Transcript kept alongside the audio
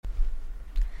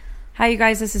Hi, you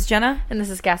guys. This is Jenna. And this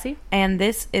is Cassie. And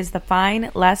this is the Fine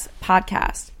Less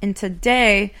podcast. And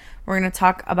today, we're going to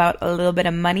talk about a little bit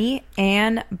of money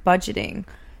and budgeting.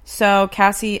 So,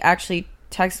 Cassie actually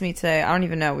texted me today. I don't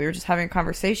even know. We were just having a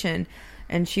conversation.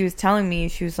 And she was telling me,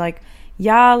 she was like,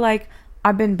 yeah, like,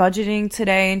 I've been budgeting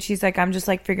today. And she's like, I'm just,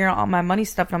 like, figuring out all my money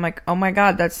stuff. And I'm like, oh, my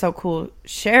God, that's so cool.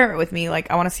 Share it with me. Like,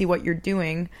 I want to see what you're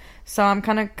doing. So, I'm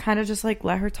kind of just, like,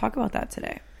 let her talk about that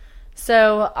today.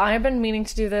 So I've been meaning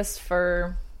to do this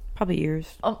for probably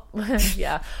years. Oh,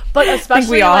 yeah, but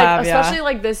especially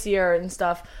like this year and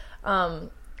stuff.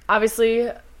 Obviously,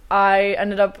 I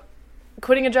ended up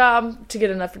quitting a job to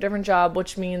get a different job,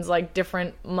 which means like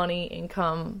different money,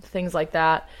 income, things like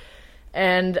that.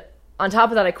 And on top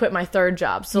of that, I quit my third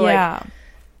job. So like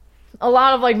a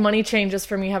lot of like money changes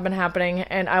for me have been happening,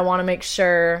 and I want to make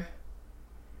sure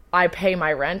I pay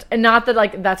my rent. And not that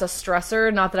like that's a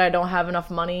stressor, not that I don't have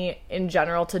enough money in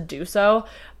general to do so,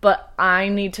 but I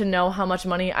need to know how much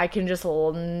money I can just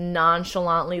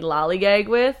nonchalantly lollygag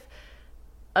with,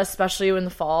 especially in the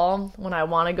fall when I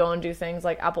want to go and do things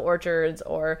like apple orchards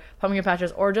or pumpkin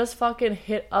patches or just fucking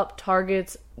hit up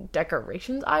Target's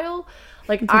decorations aisle.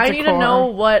 Like I need to know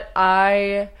what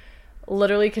I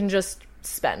literally can just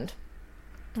spend.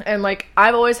 And like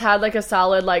I've always had like a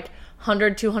solid like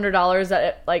 $100-$200 that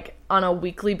it, like on a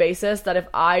weekly basis that if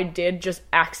I did just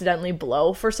accidentally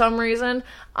blow for some reason,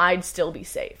 I'd still be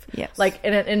safe. Yes. Like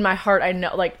in my heart, I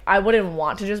know like I wouldn't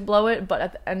want to just blow it, but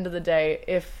at the end of the day,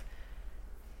 if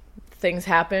things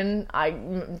happen, I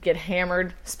get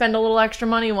hammered, spend a little extra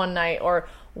money one night or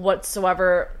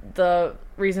whatsoever the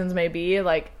reasons may be,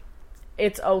 like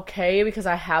it's okay because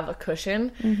I have a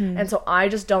cushion. Mm-hmm. And so I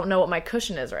just don't know what my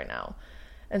cushion is right now.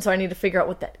 And so I need to figure out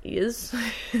what that is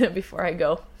before I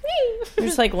go. You're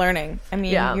just like learning. I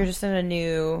mean, You're just in a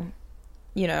new,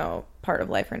 part of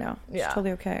life right now. It's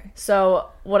totally okay. So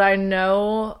what I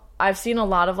know, I've seen a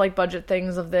lot of like budget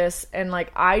things of this. And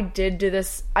like I did do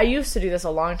this. I used to do this a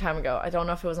long time ago. I don't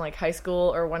know if it was in like high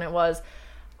school or when it was.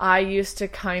 I used to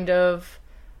kind of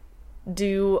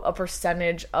do a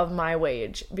percentage of my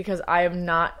wage because I am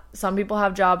not, some people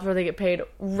have jobs where they get paid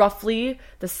roughly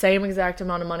the same exact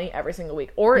amount of money every single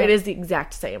week, or it is the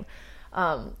exact same.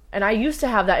 And I used to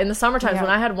have that in the summer times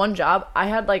when I had one job. I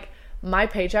had like my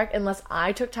paycheck, unless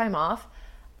I took time off,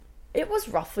 it was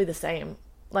roughly the same.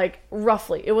 Like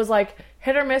roughly, it was like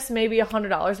hit or miss, maybe $100.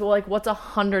 Well, like what's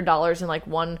 $100 in like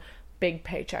one big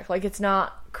paycheck? Like it's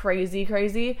not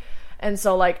crazy. And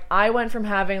so, like, I went from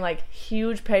having, like,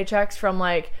 huge paychecks from,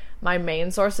 like, my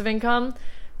main source of income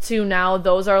to now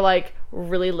those are, like,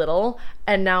 really little.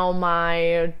 And now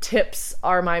my tips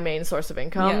are my main source of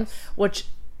income, which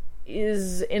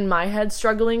is, in my head,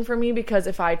 struggling for me because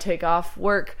if I take off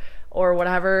work or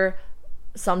whatever,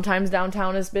 sometimes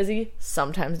downtown is busy,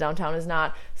 sometimes downtown is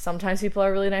not. Sometimes people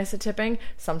are really nice at tipping,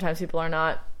 sometimes people are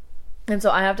not. And so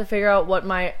I have to figure out what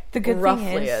my the good roughly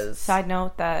thing is. Side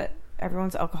note that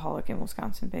everyone's alcoholic in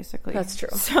Wisconsin, basically. That's true.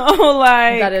 So,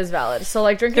 like... that is valid. So,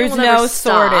 like, drinking will never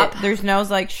stop. There's no,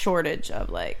 like, shortage of,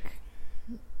 like,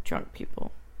 drunk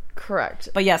people. Correct.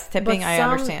 But, yes, tipping, I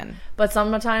understand. But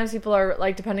sometimes people are,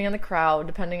 like, depending on the crowd,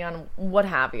 depending on what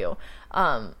have you.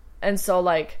 And so,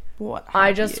 like...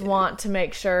 I just want to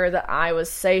make sure that I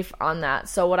was safe on that.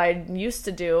 So, what I used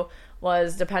to do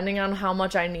was, depending on how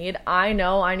much I need, I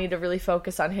know I need to really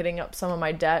focus on hitting up some of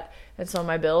my debt and some of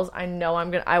my bills. I know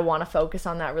I want to focus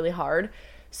on that really hard.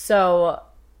 So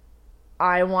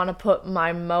I want to put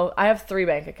I have 3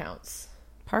 bank accounts.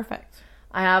 Perfect.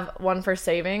 I have one for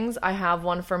savings. I have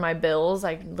one for my bills.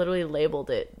 I literally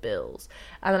labeled it bills.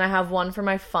 And then I have one for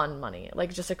my fun money,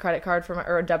 like just a credit card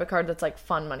or a debit card that's like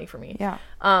fun money for me. Yeah.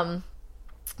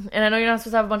 And I know you're not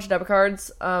supposed to have a bunch of debit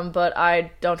cards, but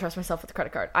I don't trust myself with a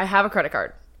credit card. I have a credit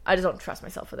card. I just don't trust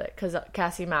myself with it because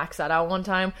Cassie maxed that out one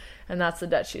time, and that's the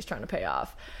debt she's trying to pay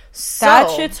off. So, that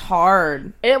shit's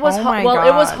hard. It was hard. Well,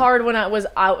 it was hard when it was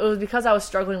because I was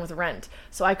struggling with rent,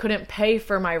 so I couldn't pay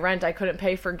for my rent. I couldn't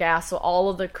pay for gas, so all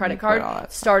of the credit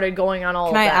card started going on all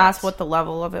of that. Can I ask what the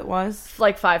level of it was?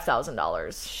 Like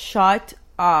 $5,000. Shut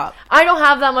up. I don't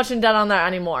have that much in debt on that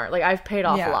anymore. Like I've paid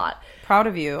off a lot. Proud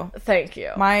of you. Thank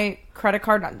you. My credit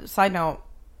card, side note,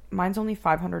 mine's only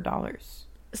 $500.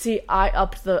 See,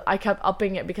 I kept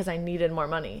upping it because I needed more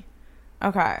money.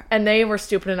 Okay. And they were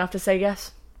stupid enough to say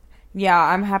yes. Yeah,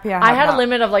 I'm happy I had a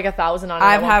limit of like 1,000 on it.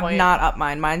 I have not upped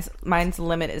mine. Mine's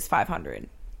limit is 500.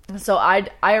 So I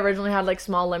originally had like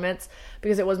small limits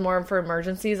because it was more for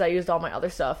emergencies. I used all my other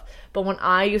stuff. But when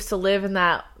I used to live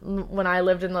when I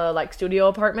lived in the like studio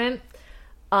apartment,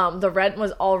 the rent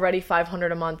was already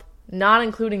 $500 a month, not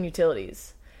including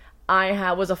utilities.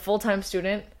 I was a full-time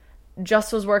student,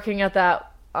 just was working at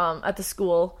that at the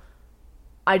school,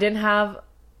 I didn't have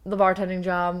the bartending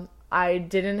job. I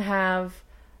didn't have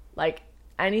like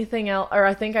anything else, or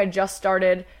I think I just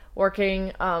started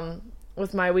working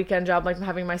with my weekend job, like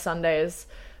having my Sundays.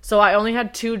 So I only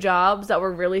had 2 jobs that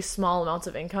were really small amounts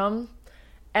of income,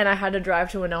 and I had to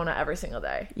drive to Winona every single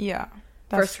day. Yeah,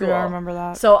 that's for school. true. I remember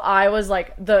that. So I was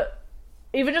like,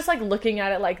 even just like looking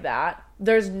at it like that,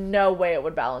 there's no way it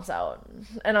would balance out.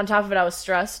 And on top of it, I was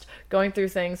stressed going through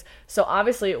things. So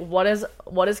obviously, what is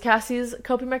Cassie's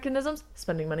coping mechanisms?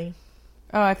 Spending money.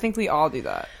 Oh, I think we all do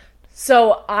that.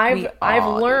 So I've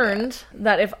learned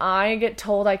that if I get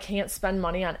told I can't spend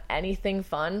money on anything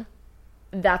fun,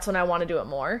 that's when I want to do it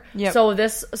more. Yep. So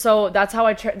that's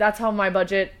how that's how my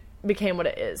budget became what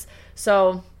it is.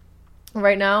 So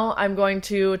right now I'm going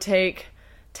to take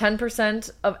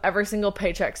 10% of every single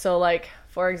paycheck. So like,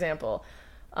 for example,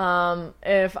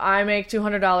 if I make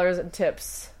 $200 in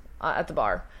tips at the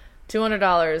bar,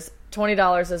 $200,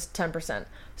 $20 is 10%.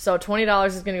 So $20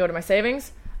 is going to go to my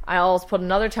savings. I always put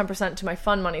another 10% to my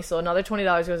fund money. So another $20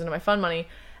 goes into my fund money.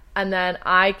 And then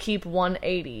I keep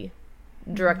 $180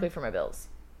 directly for my bills.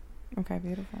 Okay,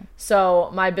 beautiful. So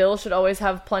my bills should always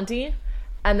have plenty.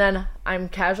 And then I'm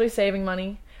casually saving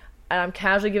money. And I'm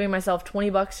casually giving myself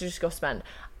 $20 to just go spend.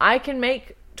 I can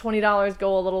make $20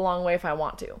 go a little long way if I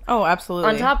want to. Oh, absolutely.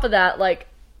 On top of that, like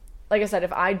I said,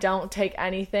 if I don't take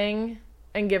anything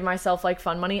and give myself like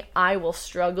fun money, I will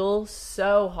struggle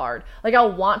so hard. Like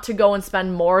I'll want to go and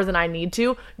spend more than I need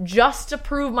to just to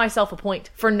prove myself a point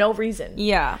for no reason.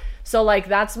 Yeah. So like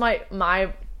that's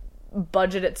my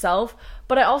budget itself.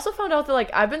 But I also found out that like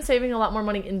I've been saving a lot more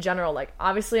money in general. Like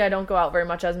obviously I don't go out very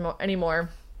much anymore.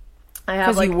 I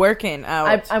have because you're working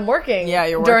out. I'm working. Yeah,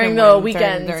 you're during working the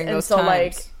weekends, during and those so times.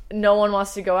 like no one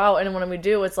wants to go out. And when we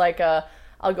do, it's like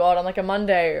I'll go out on like a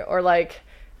Monday, or like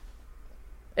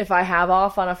if I have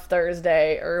off on a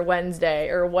Thursday or Wednesday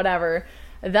or whatever,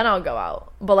 then I'll go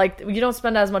out. But like you don't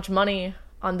spend as much money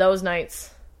on those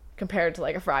nights compared to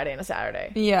like a Friday and a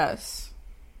Saturday. Yes.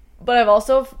 But I've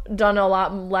also done a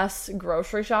lot less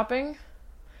grocery shopping,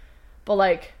 but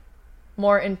like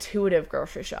more intuitive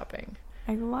grocery shopping.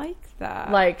 I like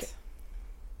that. Like,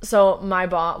 so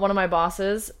one of my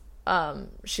bosses,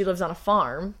 she lives on a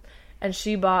farm, and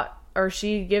she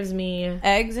gives me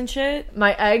eggs and shit.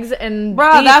 My eggs and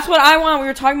bro, beef. that's what I want. We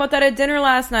were talking about that at dinner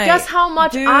last night. Guess how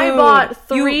much Dude, I bought?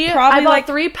 3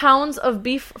 3 pounds of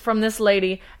beef from this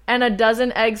lady and a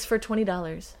dozen eggs for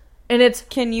 $20. And it's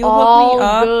Can you all hook me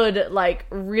up? good, like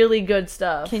really good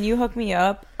stuff. Can you hook me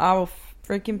up? I will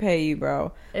freaking pay you,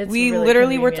 bro. We really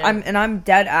literally were. I'm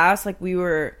dead ass. Like we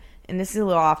were, and this is a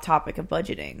little off topic of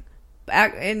budgeting,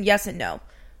 and yes and no.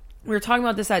 We were talking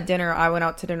about this at dinner. I went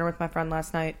out to dinner with my friend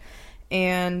last night,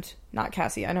 and not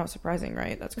Cassie. I know, surprising,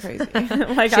 right? That's crazy.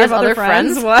 Like she I has have other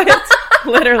friends. What?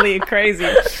 Literally crazy.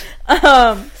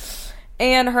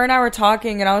 And her and I were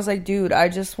talking, and I was like, dude, I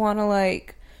just want to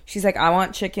like. She's like, I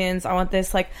want chickens. I want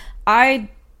this. Like, I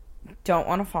don't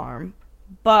want to farm,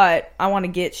 but I want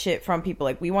to get shit from people.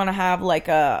 Like, we want to have, like,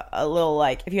 a little,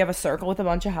 like, if you have a circle with a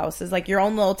bunch of houses, like, your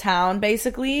own little town,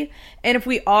 basically. And if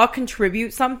we all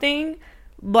contribute something,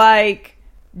 like,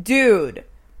 dude,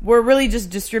 we're really just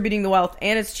distributing the wealth.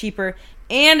 And it's cheaper.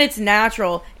 And it's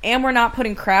natural. And we're not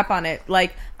putting crap on it.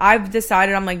 Like, I've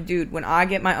decided, I'm like, dude, when I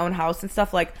get my own house and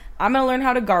stuff, like, I'm going to learn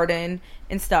how to garden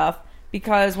and stuff.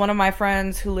 Because one of my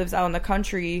friends who lives out in the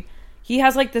country, he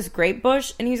has, like, this grape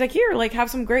bush. And he's like, here, like, have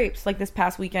some grapes, like, this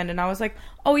past weekend. And I was like,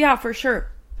 oh, yeah, for sure.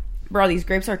 Bro, these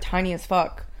grapes are tiny as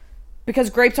fuck. Because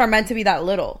grapes are meant to be that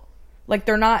little. Like,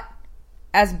 they're not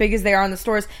as big as they are in the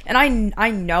stores. And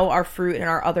I know our fruit and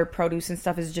our other produce and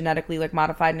stuff is genetically, like,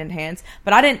 modified and enhanced.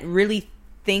 But I didn't really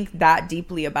think that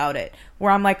deeply about it.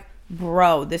 Where I'm like,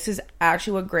 bro, this is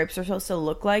actually what grapes are supposed to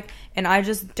look like, and I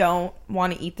just don't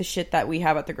want to eat the shit that we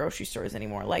have at the grocery stores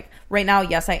anymore. Like, right now,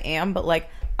 yes, I am, but, like,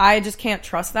 I just can't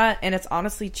trust that, and it's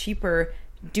honestly cheaper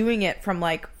doing it from,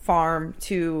 like, farm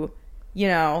to, you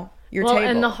know, your table.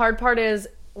 And the hard part is,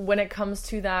 when it comes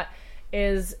to that,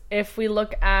 is if we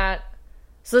look at...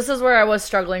 So this is where I was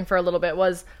struggling for a little bit,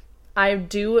 was I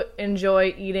do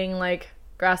enjoy eating, like,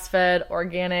 grass-fed,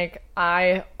 organic.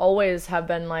 I always have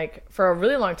been, like, for a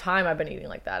really long time, I've been eating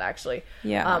like that, actually.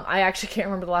 Yeah. I actually can't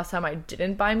remember the last time I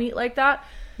didn't buy meat like that.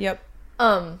 Yep.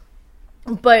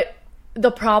 But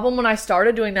the problem when I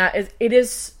started doing that is it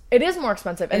is more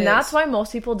expensive. And that's why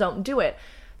most people don't do it.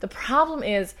 The problem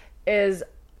is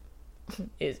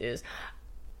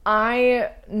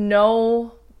I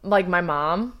know, like, my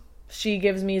mom, she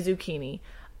gives me zucchini.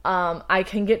 I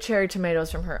can get cherry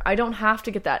tomatoes from her. I don't have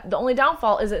to get that. The only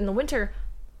downfall is that in the winter,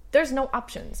 there's no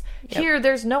options. Yep. Here,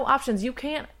 there's no options. You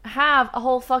can't have a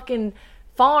whole fucking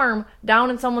farm down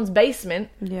in someone's basement,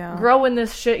 Yeah. growing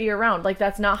this shit year round. Like,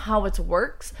 that's not how it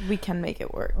works. We can make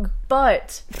it work.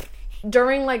 But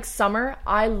during, like, summer,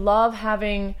 I love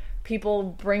having people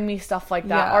bring me stuff like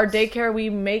that. Yes. Our daycare,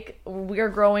 we're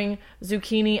growing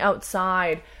zucchini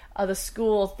outside. The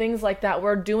school, things like that.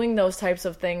 We're doing those types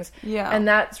of things. Yeah. And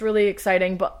that's really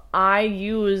exciting. But I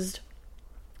used,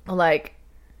 like,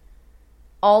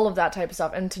 all of that type of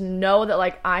stuff. And to know that,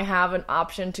 like, I have an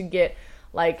option to get,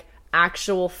 like,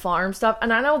 actual farm stuff.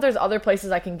 And I know there's other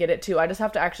places I can get it too. I just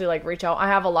have to actually, like, reach out. I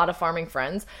have a lot of farming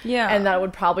friends. Yeah. And that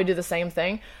would probably do the same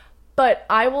thing. But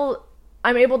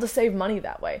I'm able to save money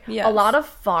that way. Yes. A lot of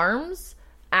farms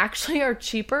actually are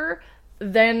cheaper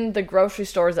than the grocery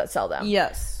stores that sell them.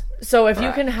 Yes. So if you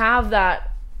Correct. can have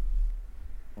that,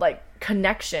 like,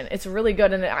 connection, it's really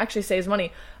good, and it actually saves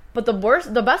money. But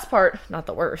the best part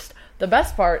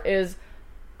is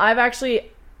I've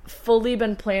actually fully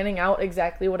been planning out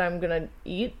exactly what I'm gonna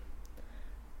eat,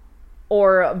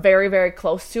 or very, very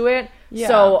close to it. Yeah.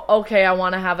 So, okay, I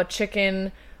want to have a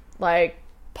chicken, like,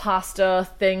 pasta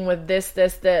thing with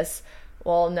this.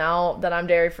 Well, now that I'm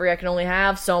dairy-free, I can only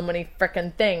have so many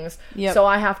frickin' things. Yep. So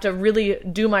I have to really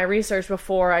do my research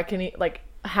before I can eat, like,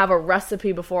 have a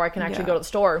recipe before I can actually go to the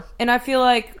store. And I feel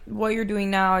like what you're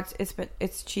doing now,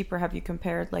 it's cheaper. Have you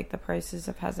compared, like, the prices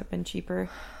has it been cheaper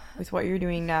with what you're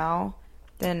doing now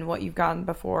than what you've gotten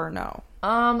before? No.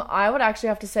 I would actually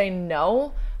have to say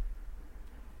no.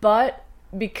 But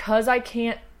because I really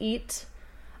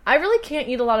can't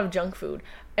eat a lot of junk food.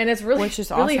 And it's really, Which is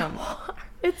really awesome. hard.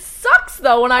 It sucks,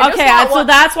 though, when I Okay, so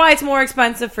that's why it's more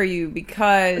expensive for you,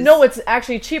 because... No, it's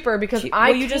actually cheaper because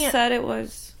you just said it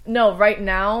was... No, right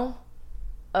now...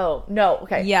 Oh, no,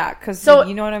 okay. Yeah, because So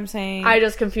you know what I'm saying? I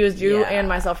just confused you Yeah. and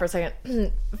myself for a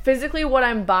second. Physically, what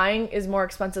I'm buying is more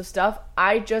expensive stuff.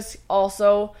 I just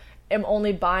also am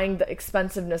only buying the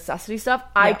expensive necessity stuff.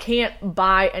 I Yeah. can't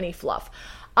buy any fluff.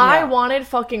 I Yeah. wanted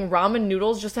fucking ramen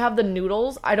noodles just to have the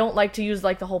noodles. I don't like to use,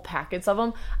 like, the whole packets of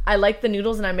them. I like the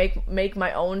noodles, and I make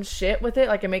my own shit with it.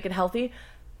 Like, I make it healthy.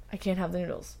 I can't have the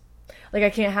noodles. Like, I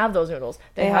can't have those noodles.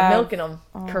 They have milk in them.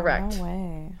 Oh, Correct. No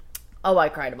way. Oh, I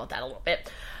cried about that a little bit.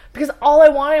 Because all I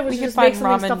wanted was We to can just make find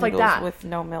something ramen stuff like noodles that. with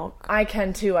no milk. I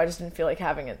can too. I just didn't feel like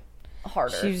having it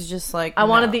harder. She was just like, I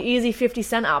wanted no. the easy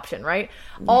 50-cent option, right?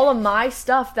 All of my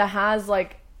stuff that has,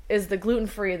 like, is the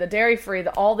gluten-free, the dairy-free,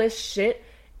 all this shit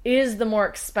is the more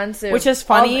expensive. Which is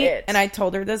funny, of it. and I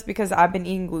told her this because I've been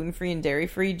eating gluten-free and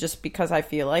dairy-free just because I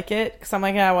feel like it. Because I'm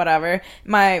like, yeah, whatever.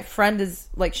 My friend is,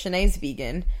 like, Shanae's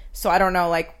vegan, so I don't know,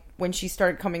 like, when she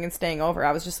started coming and staying over,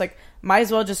 I was just like, might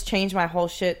as well just change my whole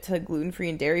shit to gluten-free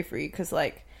and dairy-free, because,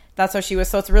 like, that's how she was.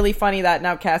 So it's really funny that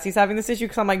now Cassie's having this issue,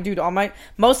 because I'm like, dude,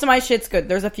 most of my shit's good.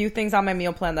 There's a few things on my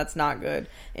meal plan that's not good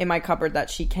in my cupboard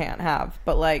that she can't have,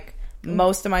 but, like,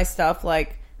 most of my stuff,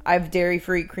 like, I have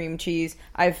dairy-free cream cheese,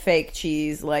 I have fake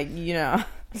cheese, like, you know.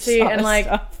 See, and, like,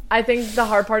 stuff. I think the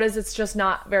hard part is it's just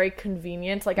not very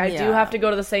convenient. Like, I do Yeah. have to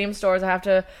go to the same stores. I have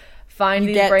to find You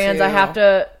these get brands. to. I have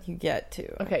to... You get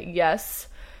to. Okay, yes.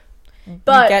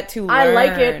 But you get to learn I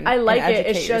like it. I like and it.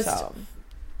 It's educate just... yourself.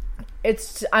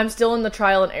 I'm still in the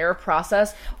trial and error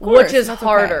process, course, which is that's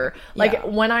harder. okay. Like, Yeah.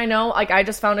 when I know, like, I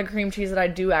just found a cream cheese that I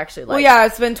do actually like. Well, yeah,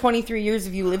 it's been 23 years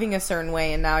of you living a certain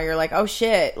way, and now you're like, oh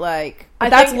shit, like, I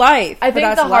that's think- life. I But think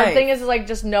that's the hard life. thing is like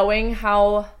just knowing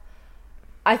how.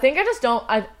 I think I just don't.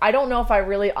 I don't know if I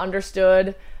really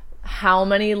understood how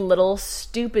many little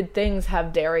stupid things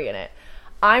have dairy in it.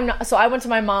 I'm not. So I went to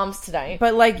my mom's tonight.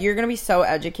 But, like, you're gonna be so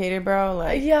educated, bro.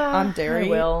 Like, Yeah, on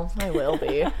dairy. I will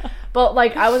be. But,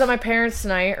 like, I was at my parents'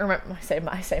 tonight, or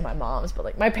I say my mom's, but,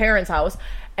 like, my parents' house,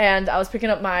 and I was picking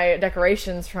up my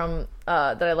decorations from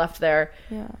that I left there.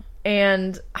 Yeah.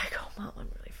 And I go, Mom, I'm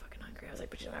really fucking hungry. I was like,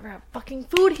 but you don't ever have fucking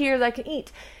food here that I can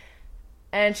eat.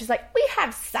 And she's like, we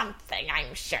have something,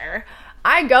 I'm sure.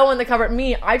 I go in the cupboard.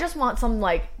 I just want some,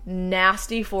 like,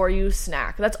 nasty for you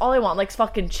snack. That's all I want, like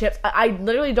fucking chips. I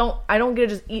literally don't get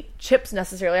to just eat chips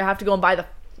necessarily. I have to go and buy the,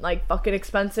 like, fucking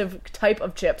expensive type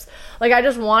of chips. Like, I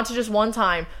just want to just one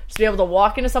time just be able to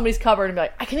walk into somebody's cupboard and be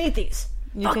like, I can eat these.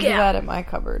 You Fuck think yeah. of that at my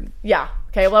cupboard. Yeah.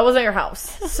 Okay, well, that wasn't your house.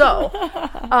 So,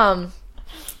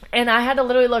 and I had to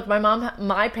literally look.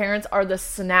 My parents are the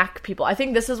snack people. I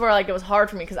think this is where, like, it was hard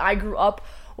for me because I grew up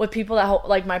with people that,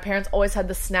 like, my parents always had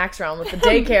the snacks around with the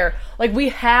daycare. Like, we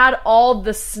had all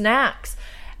the snacks.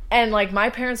 And, like,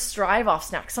 my parents strive off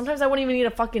snacks. Sometimes I wouldn't even eat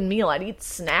a fucking meal. I'd eat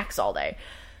snacks all day.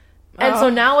 And so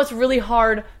now it's really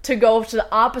hard to go to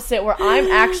the opposite where I'm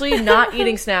actually not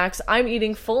eating snacks. I'm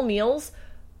eating full meals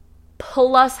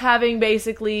plus having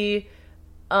basically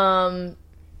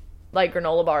like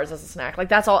granola bars as a snack. Like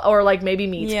that's all, or like maybe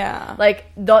meat. Yeah. Like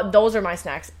those are my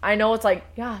snacks. I know it's like,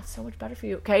 yeah, it's so much better for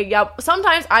you. Okay, yeah.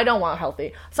 Sometimes I don't want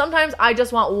healthy. Sometimes I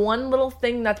just want one little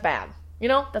thing that's bad. You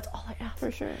know, that's all I ask.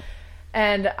 For sure.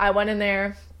 And I went in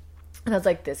there. And I was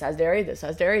like, this has dairy, this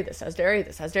has dairy, this has dairy,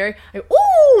 this has dairy. Like,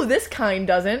 ooh, this kind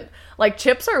doesn't. Like,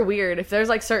 chips are weird. If there's,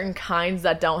 like, certain kinds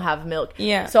that don't have milk.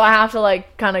 Yeah. So I have to,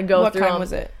 like, kind of go through What kind them.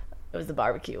 was it? It was the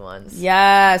barbecue ones.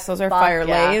 Yes, those are Fuck fire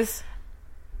yeah. lays.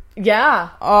 Yeah.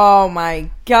 Oh,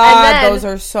 my God. then- Those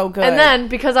are so good. And then,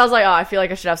 because I was like, oh, I feel like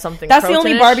I should have something That's the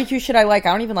only protein-ish. barbecue shit I like.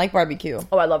 I don't even like barbecue.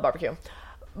 Oh, I love barbecue.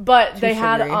 But they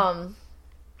sugary. had,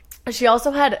 she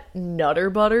also had Nutter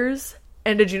Butters.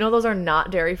 And did you know those are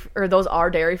not dairy, or those are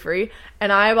dairy free?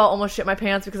 And I about almost shit my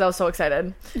pants because I was so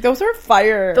excited. Those are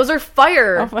fire. Those are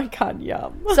fire. Oh my God,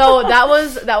 yum. So that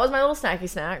was my little snacky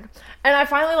snack. And I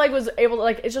finally like was able to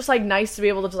like, it's just like nice to be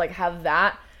able to just like have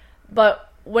that. But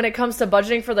when it comes to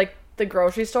budgeting for like the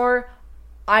grocery store,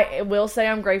 I will say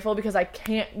I'm grateful because I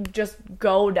can't just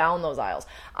go down those aisles.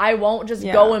 I won't just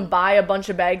go and buy a bunch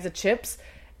of bags of chips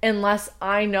unless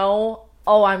I know,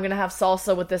 oh, I'm going to have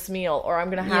salsa with this meal, or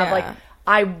I'm going to have like,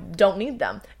 I don't need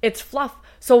them. It's fluff.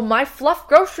 So my fluff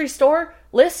grocery store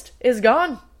list is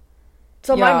gone.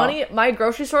 So my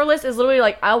grocery store list is literally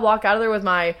like, I'll walk out of there with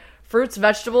my fruits,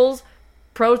 vegetables,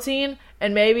 protein,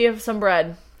 and maybe some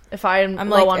bread if I'm I'm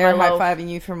low like on air my loaf. high-fiving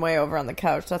you from way over on the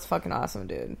couch. That's fucking awesome,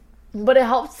 dude. But it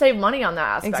helps save money on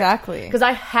that aspect. Exactly. Because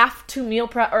I have to meal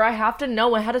prep, or I have to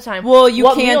know ahead of time. Well, you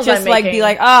what can't meals just I'm like making. be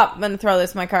like, oh, I'm gonna throw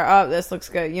this in my car. Oh, this looks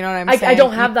good. You know what I'm saying? I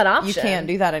don't have that option. You can't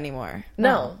do that anymore.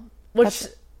 No. Which,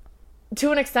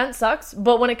 to an extent, sucks.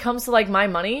 But when it comes to like my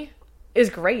money, is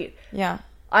great. Yeah.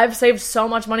 I've saved so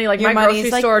much money. Like Your my money's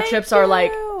grocery like, store "Thank chips are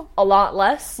like you." a lot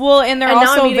less. Well, and they're And now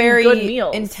I'm also eating very good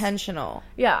meals. intentional.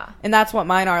 Yeah. And that's what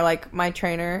mine are. Like, my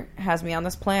trainer has me on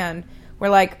this plan where,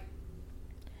 like,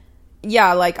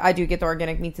 yeah, like, I do get the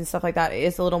organic meats and stuff like that. It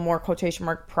is a little more quotation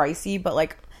mark pricey, but,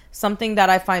 like, something that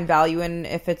I find value in,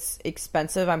 if it's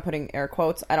expensive, I'm putting air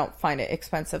quotes, I don't find it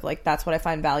expensive. Like, that's what I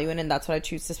find value in, and that's what I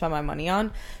choose to spend my money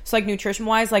on. So, like,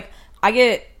 nutrition-wise, like, I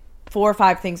get 4 or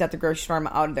 5 things at the grocery store. I'm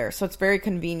out of there. So, it's very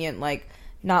convenient, like,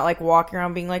 not, like, walking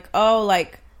around being like, oh,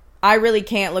 like, I really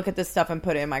can't look at this stuff and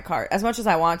put it in my cart. As much as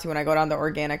I want to when I go down the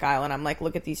organic aisle and I'm like,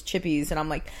 look at these chippies. And I'm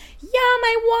like, yum,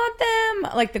 I want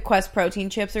them. Like the Quest protein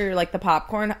chips or like the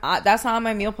popcorn. That's not on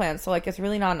my meal plan. So like, it's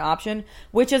really not an option,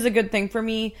 which is a good thing for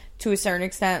me to a certain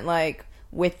extent. Like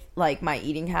with like my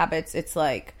eating habits, it's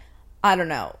like, I don't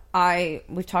know.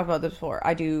 We've talked about this before.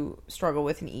 I do struggle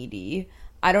with an ED.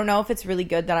 I don't know if it's really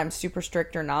good that I'm super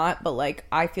strict or not, but like,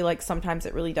 I feel like sometimes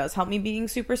it really does help me being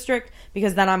super strict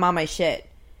because then I'm on my shit.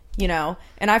 You know,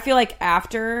 and I feel like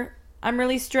after I'm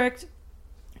really strict,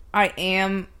 I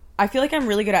feel like I'm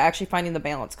really good at actually finding the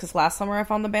balance, because last summer I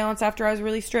found the balance after I was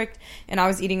really strict and I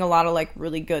was eating a lot of like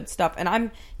really good stuff, and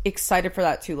I'm excited for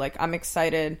that too. Like, I'm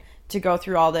excited to go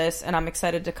through all this, and I'm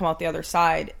excited to come out the other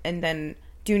side and then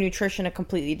do nutrition a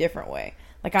completely different way.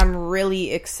 Like, I'm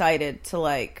really excited to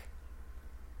like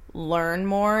learn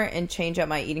more and change up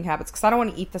my eating habits, because I don't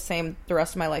want to eat the same the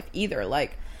rest of my life either.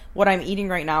 Like, what I'm eating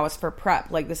right now is for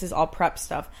prep. Like, this is all prep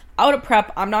stuff. Out of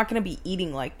prep, I'm not going to be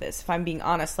eating like this, if I'm being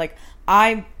honest. Like,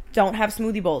 I don't have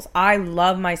smoothie bowls. I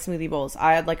love my smoothie bowls.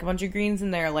 I had, like, a bunch of greens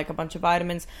in there, like, a bunch of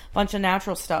vitamins, a bunch of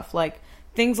natural stuff. Like,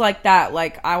 things like that.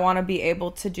 Like, I want to be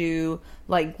able to do,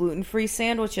 like, gluten-free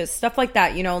sandwiches, stuff like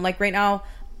that, you know? Like, right now,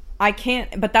 I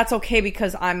can't, but that's okay,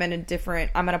 because I'm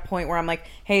at a point where I'm like,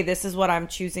 hey, this is what I'm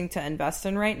choosing to invest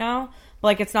in right now. But,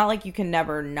 like, it's not like you can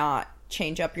never not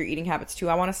change up your eating habits too,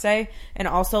 I want to say. And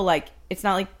also, like, it's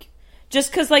not like just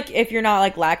because like if you're not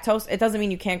like lactose, it doesn't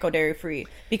mean you can't go dairy free,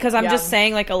 because I'm just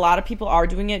saying like a lot of people are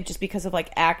doing it just because of like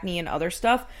acne and other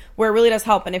stuff, where it really does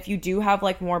help. And if you do have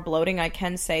like more bloating, I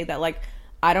can say that like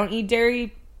I don't eat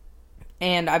dairy,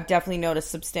 and I've definitely noticed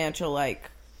substantial like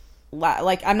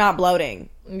I'm not bloating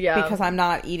because I'm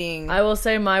not eating. I will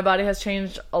say my body has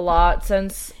changed a lot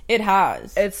since it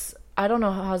has. It's, I don't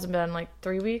know, how has it been, like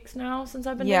 3 weeks now since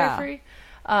I've been dairy free?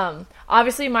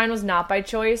 Obviously mine was not by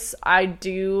choice. I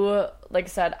do, like I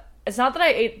said, it's not that I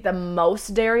ate the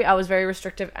most dairy. I was very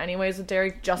restrictive anyways with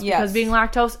dairy, just because being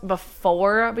lactose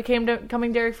before I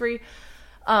becoming dairy free.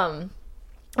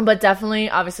 But definitely,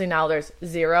 obviously now there's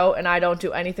zero, and I don't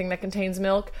do anything that contains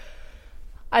milk.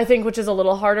 I think, which is a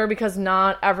little harder because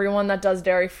not everyone that does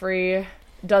dairy free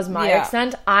does my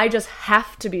extent. I just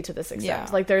have to be to this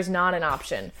extent. Like, there's not an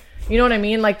option. You know what I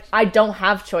mean? Like, I don't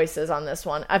have choices on this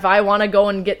one. If I want to go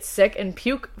and get sick and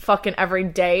puke fucking every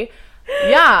day,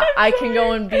 I can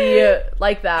go and be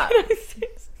like that.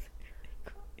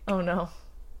 Oh, no.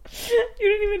 You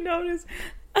didn't even notice.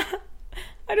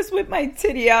 I just whipped my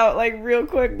titty out like real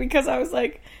quick because I was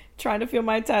like trying to feel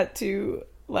my tattoo,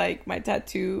 like my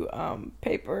tattoo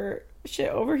paper shit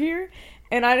over here,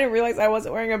 and I didn't realize I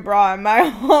wasn't wearing a bra, and my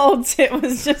whole tit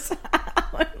was just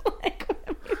out. Like,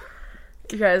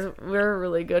 you guys, we're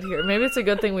really good here. Maybe it's a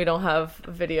good thing we don't have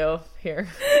video here.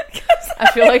 I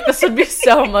feel like this would be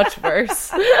so much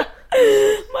worse. My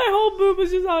whole boob was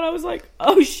just out. I was like,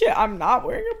 oh shit, I'm not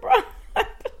wearing a bra.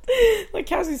 Like,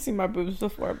 Cassie's seen my boobs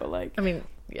before, but like, I mean,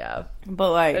 yeah,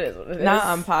 but like, it is what it not is.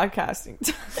 on podcasting.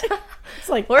 It's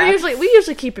like we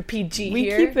usually keep it PG we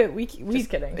here. keep it. We Just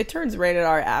kidding. It turns rated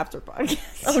R after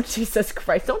podcast. Oh, Jesus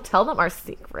Christ! Don't tell them our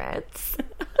secrets.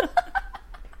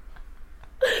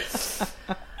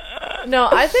 No,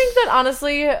 I think that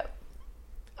honestly,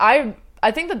 I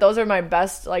think that those are my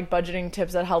best like budgeting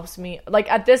tips that helps me like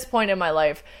at this point in my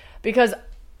life, because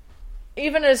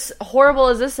even as horrible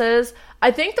as this is,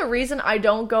 I think the reason I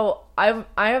don't go, I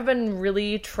have been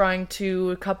really trying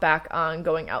to cut back on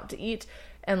going out to eat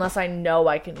unless I know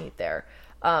I can eat there.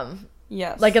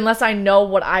 Yes. Like unless I know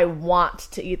what I want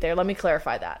to eat there. Let me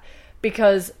clarify that,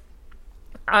 because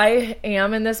I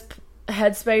am in this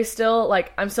headspace still.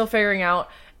 Like I'm still figuring out.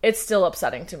 It's still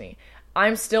upsetting to me.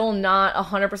 I'm still not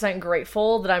 100%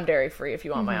 grateful that I'm dairy free, if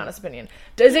you want my honest opinion.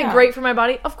 Is it great for my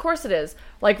body? Of course it is.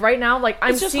 Like right now, like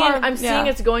I'm seeing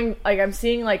it's going, like I'm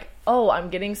seeing like, oh, I'm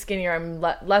getting skinnier, I'm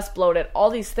less bloated. All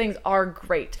these things are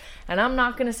great. And I'm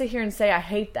not going to sit here and say I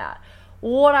hate that.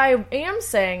 What I am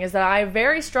saying is that I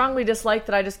very strongly dislike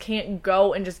that I just can't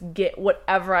go and just get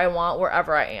whatever I want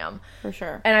wherever I am. For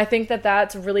sure. And I think that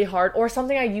that's really hard, or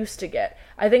something I used to get.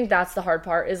 I think that's the hard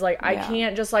part, is like I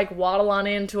can't just like waddle on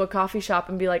into a coffee shop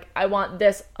and be like, I want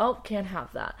this. Oh, can't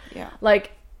have that. Yeah.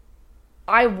 Like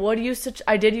I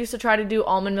did used to try to do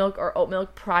almond milk or oat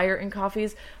milk prior in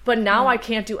coffees, but now I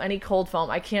can't do any cold foam.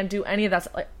 I can't do any of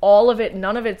that. Like all of it,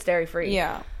 none of it's dairy free.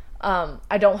 Yeah.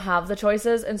 I don't have the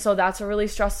choices, and so that's a really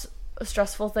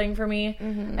stressful thing for me.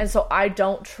 Mm-hmm. And so I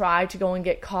don't try to go and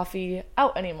get coffee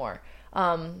out anymore.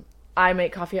 I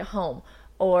make coffee at home,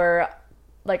 or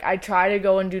like I try to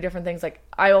go and do different things. Like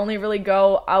I only really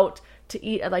go out to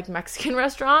eat at like Mexican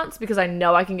restaurants because I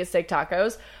know I can get steak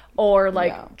tacos, or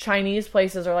like Chinese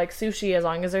places, or like sushi, as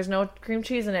long as there's no cream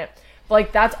cheese in it. But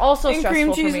like that's also and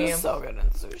stressful cream cheese for me. Is so good in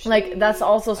sushi. Like that's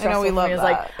also stressful for me. Is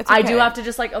like okay. I do have to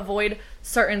just like avoid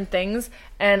certain things,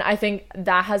 and I think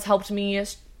that has helped me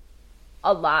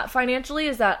a lot financially.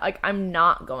 Is that like I'm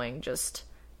not going just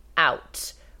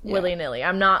out willy-nilly.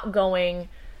 I'm not going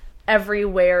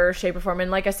everywhere, shape or form. And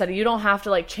like I said, you don't have to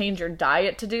like change your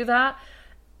diet to do that.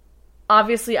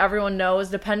 Obviously, everyone knows,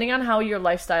 depending on how your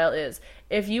lifestyle is,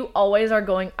 if you always are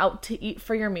going out to eat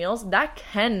for your meals, that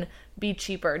can be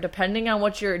cheaper depending on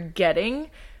what you're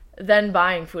getting than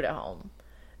buying food at home.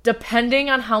 Depending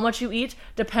on how much you eat,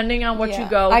 depending on what you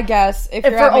go. I guess if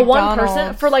you're for at a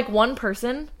McDonald's, one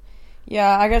person.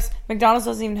 Yeah, I guess McDonald's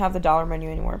doesn't even have the dollar menu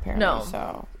anymore apparently. No.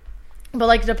 So, but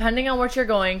like depending on what you're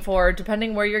going for,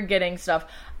 depending where you're getting stuff,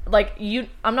 like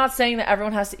I'm not saying that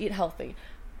everyone has to eat healthy.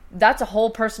 That's a whole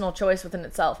personal choice within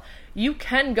itself. You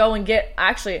can go and get,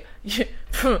 actually, you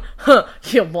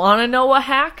want to know a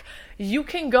hack? You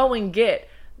can go and get,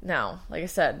 now, like I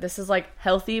said, this is like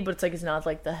healthy, but it's like it's not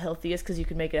like the healthiest because you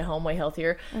can make it at home way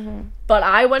healthier. Mm-hmm. But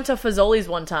I went to Fazoli's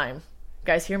one time.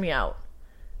 Guys, hear me out.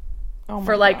 oh my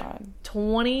For like God.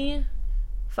 $25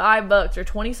 or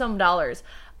 $20-some.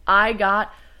 I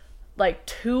got like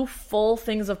 2 full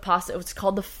things of pasta. It was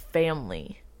called the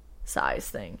family size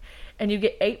thing. And you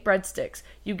get 8 breadsticks.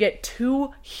 You get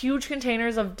 2 huge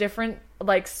containers of different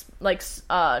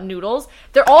noodles.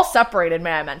 They're all separated,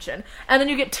 may I mention. And then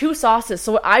you get 2 sauces.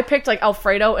 So I picked like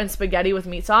Alfredo and spaghetti with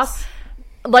meat sauce.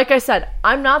 Like I said,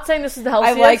 I'm not saying this is the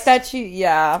healthiest. I like that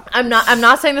I'm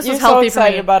not saying this was so healthy for me.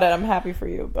 excited about it. I'm happy for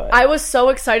you, but I was so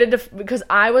excited because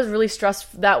I was really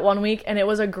stressed that one week, and it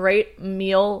was a great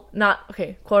meal,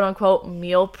 quote unquote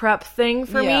meal prep thing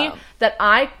for me.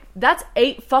 That's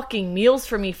 8 fucking meals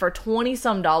for me for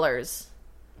 $20-some.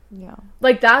 Yeah.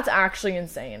 Like that's actually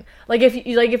insane. Like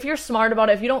if you're smart about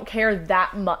it, if you don't care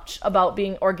that much about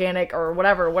being organic or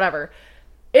whatever,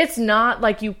 it's not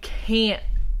like you can't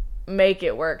make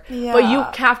it work. Yeah. But you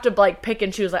have to like pick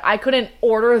and choose. Like I couldn't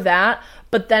order that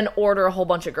but then order a whole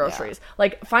bunch of groceries. Yeah.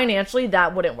 Like financially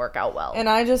that wouldn't work out well. And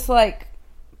I just like,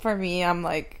 for me, I'm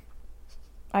like,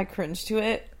 I cringe to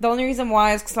it. The only reason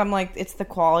why is because I'm like, it's the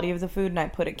quality of the food and I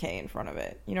put a K in front of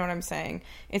it. You know what I'm saying?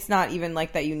 It's not even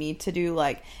like that you need to do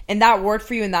like, and that worked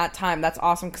for you in that time. That's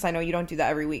awesome because I know you don't do that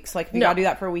every week. So like if you gotta do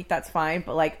that for a week, that's fine.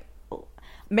 But like,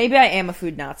 maybe I am a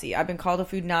food Nazi. I've been called a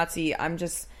food Nazi. I'm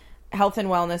just, health and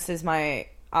wellness is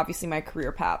obviously my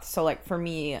career path. So like for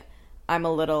me, I'm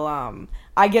a little,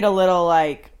 I get a little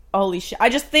like, holy shit. I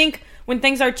just think when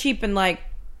things are cheap and like,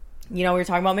 you know, we were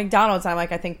talking about McDonald's. I'm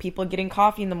like, I think people getting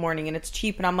coffee in the morning and it's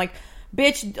cheap. And I'm like,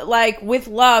 bitch, like, with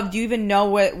love, do you even know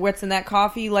what's in that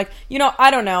coffee? Like, you know,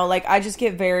 I don't know. Like, I just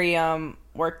get very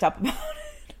worked up about it.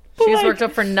 She's like, worked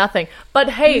up for nothing. But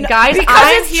hey, guys,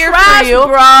 I'm it's here trash, for you,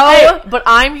 bro. Hey, but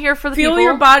I'm here for the Feel people.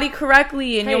 your body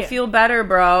correctly and Hey. you'll feel better,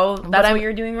 bro. That's But what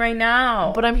you're doing right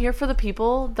now. But I'm here for the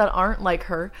people that aren't like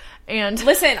her. And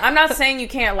listen, I'm not saying you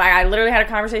can't. Like, I literally had a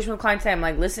conversation with a client today. I'm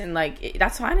like, listen, like,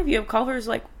 that's fine if you have colors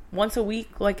like once a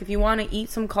week. Like, if you want to eat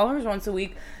some colors once a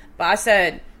week. But I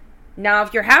said, now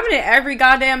if you're having it every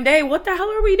goddamn day, what the hell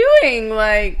are we doing?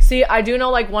 Like, see, I do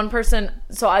know like one person.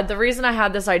 So the reason I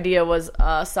had this idea was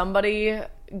somebody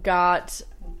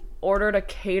ordered a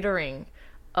catering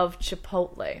of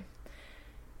Chipotle,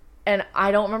 and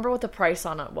I don't remember what the price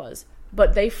on it was,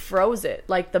 but they froze it,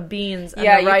 like the beans and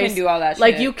the rice. You can do all that shit.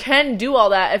 Like, you can do all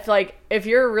that if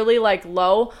you're really like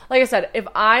low. Like I said, if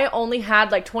I only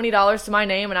had like $20 to my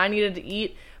name and I needed to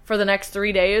eat for the next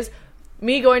 3 days,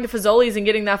 me going to Fazoli's and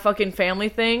getting that fucking family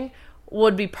thing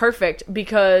would be perfect,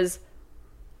 because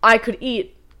I could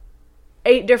eat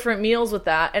 8 different meals with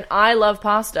that, and I love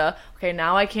pasta. Okay,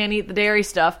 now I can't eat the dairy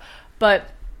stuff, but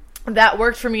that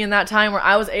worked for me in that time where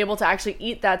I was able to actually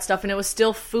eat that stuff, and it was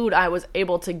still food I was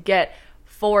able to get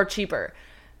for cheaper.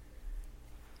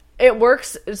 It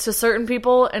works to certain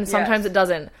people, and sometimes it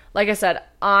doesn't. Like I said,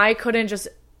 I couldn't just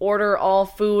order all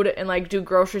food and like do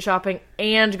grocery shopping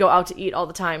and go out to eat all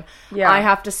the time. Yeah. I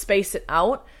have to space it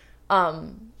out.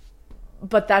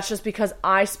 But that's just because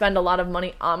I spend a lot of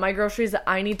money on my groceries that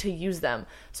I need to use them.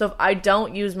 So if I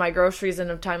don't use my groceries in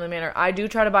a timely manner, I do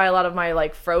try to buy a lot of my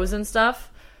like frozen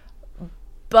stuff,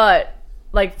 but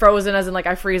like frozen as in like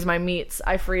I freeze my meats.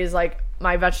 I freeze like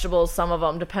my vegetables, some of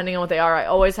them, depending on what they are. I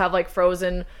always have like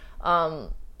frozen,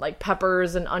 like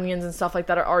peppers and onions and stuff like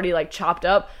that are already like chopped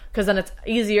up, because then it's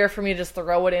easier for me to just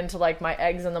throw it into like my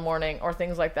eggs in the morning or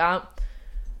things like that.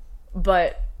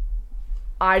 But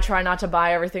I try not to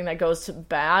buy everything that goes to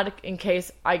bad in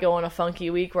case I go on a funky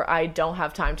week where I don't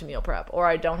have time to meal prep or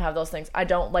I don't have those things. I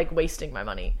don't like wasting my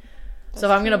money. So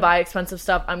if I'm going to buy expensive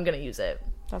stuff, I'm going to use it.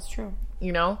 That's true.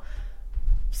 You know?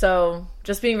 So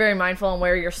just being very mindful on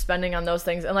where you're spending on those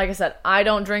things. And like I said, I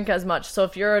don't drink as much. So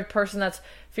if you're a person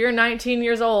if you're 19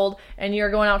 years old and you're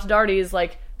going out to Darties,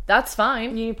 like, that's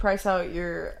fine. You need to price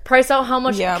out how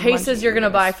much cases you're going to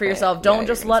buy for yourself. Don't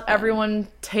just let everyone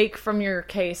take from your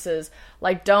cases.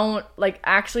 Like, don't, like,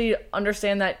 actually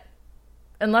understand that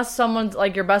unless someone's,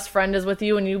 like, your best friend is with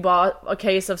you and you bought a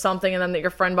case of something and then that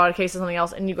your friend bought a case of something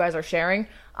else and you guys are sharing,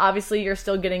 obviously you're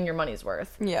still getting your money's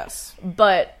worth. Yes.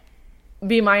 But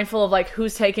be mindful of like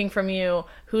who's taking from you,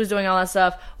 who's doing all that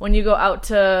stuff. When you go out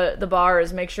to the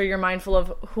bars, make sure you're mindful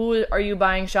of who are you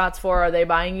buying shots for. Are they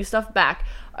buying you stuff back?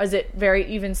 Is it very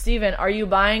even Steven? Are you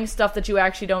buying stuff that you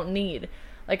actually don't need?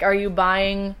 Like, are you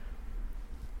buying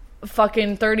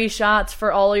fucking 30 shots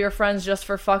for all of your friends just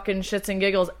for fucking shits and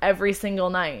giggles every single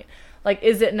night? Like,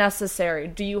 is it necessary?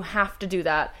 Do you have to do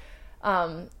that?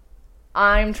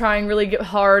 I'm trying really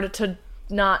hard to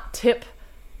not tip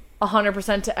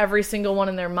 100% to every single one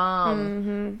and their mom.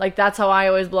 Mm-hmm. Like, that's how I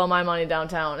always blow my money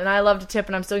downtown. And I love to tip,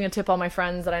 and I'm still going to tip all my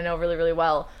friends that I know really, really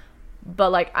well.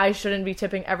 But, like, I shouldn't be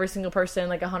tipping every single person,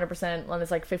 like, 100% when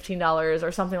it's, like, $15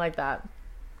 or something like that.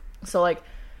 So, like,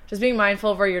 just being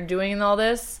mindful of where you're doing in all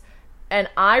this. And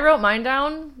I wrote mine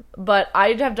down, but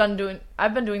I've been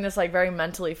doing this, like, very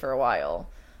mentally for a while.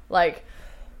 Like,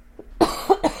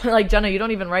 like, Jenna, you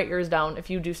don't even write yours down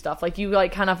if you do stuff. Like, you,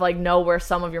 like, kind of, like, know where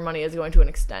some of your money is going to an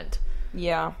extent.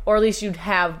 Yeah. Or at least you'd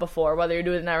have before, whether you're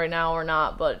doing that right now or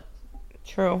not, but...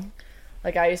 True.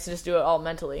 Like, I used to just do it all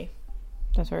mentally.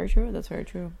 That's very true. That's very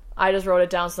true. I just wrote it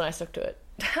down, so then I stuck to it.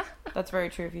 That's very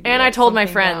true. If you do and I told my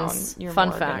friends,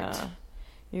 fun fact.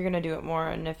 You're going to do it more,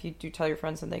 and if you do tell your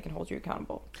friends, then they can hold you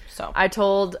accountable. So I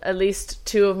told at least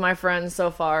 2 of my friends so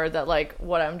far that, like,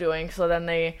 what I'm doing, so then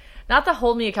they... Not to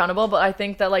hold me accountable, but I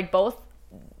think that, like, both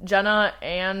Jenna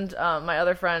and my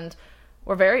other friend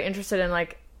were very interested in,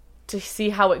 like, to see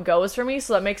how it goes for me,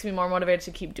 so that makes me more motivated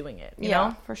to keep doing it, you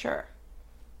know? For sure.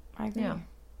 I agree. Yeah.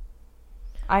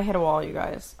 I hit a wall, you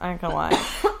guys. I ain't gonna lie.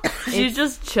 She's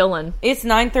just chilling. It's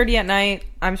 9:30 at night.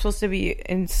 I'm supposed to be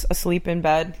asleep in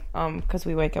bed because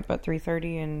we wake up at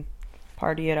 3:30 and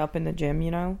party it up in the gym,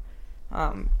 you know?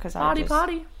 Cause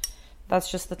Potty. That's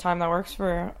just the time that works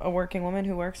for a working woman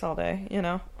who works all day, you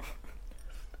know?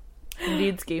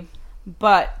 Indeed, ski.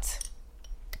 But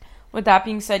with that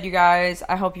being said, you guys,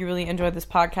 I hope you really enjoyed this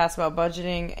podcast about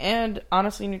budgeting and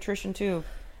honestly nutrition too.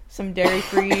 Some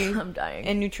dairy-free I'm dying.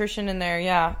 and nutrition in there,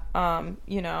 yeah.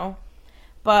 You know.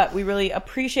 But we really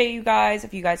appreciate you guys.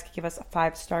 If you guys could give us a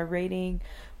 5-star rating,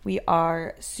 we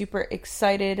are super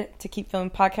excited to keep filming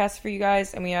podcasts for you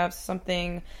guys. And we have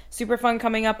something super fun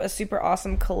coming up, a super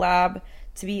awesome collab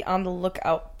to be on the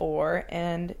lookout for.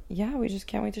 And yeah, we just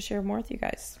can't wait to share more with you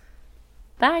guys.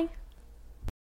 Bye.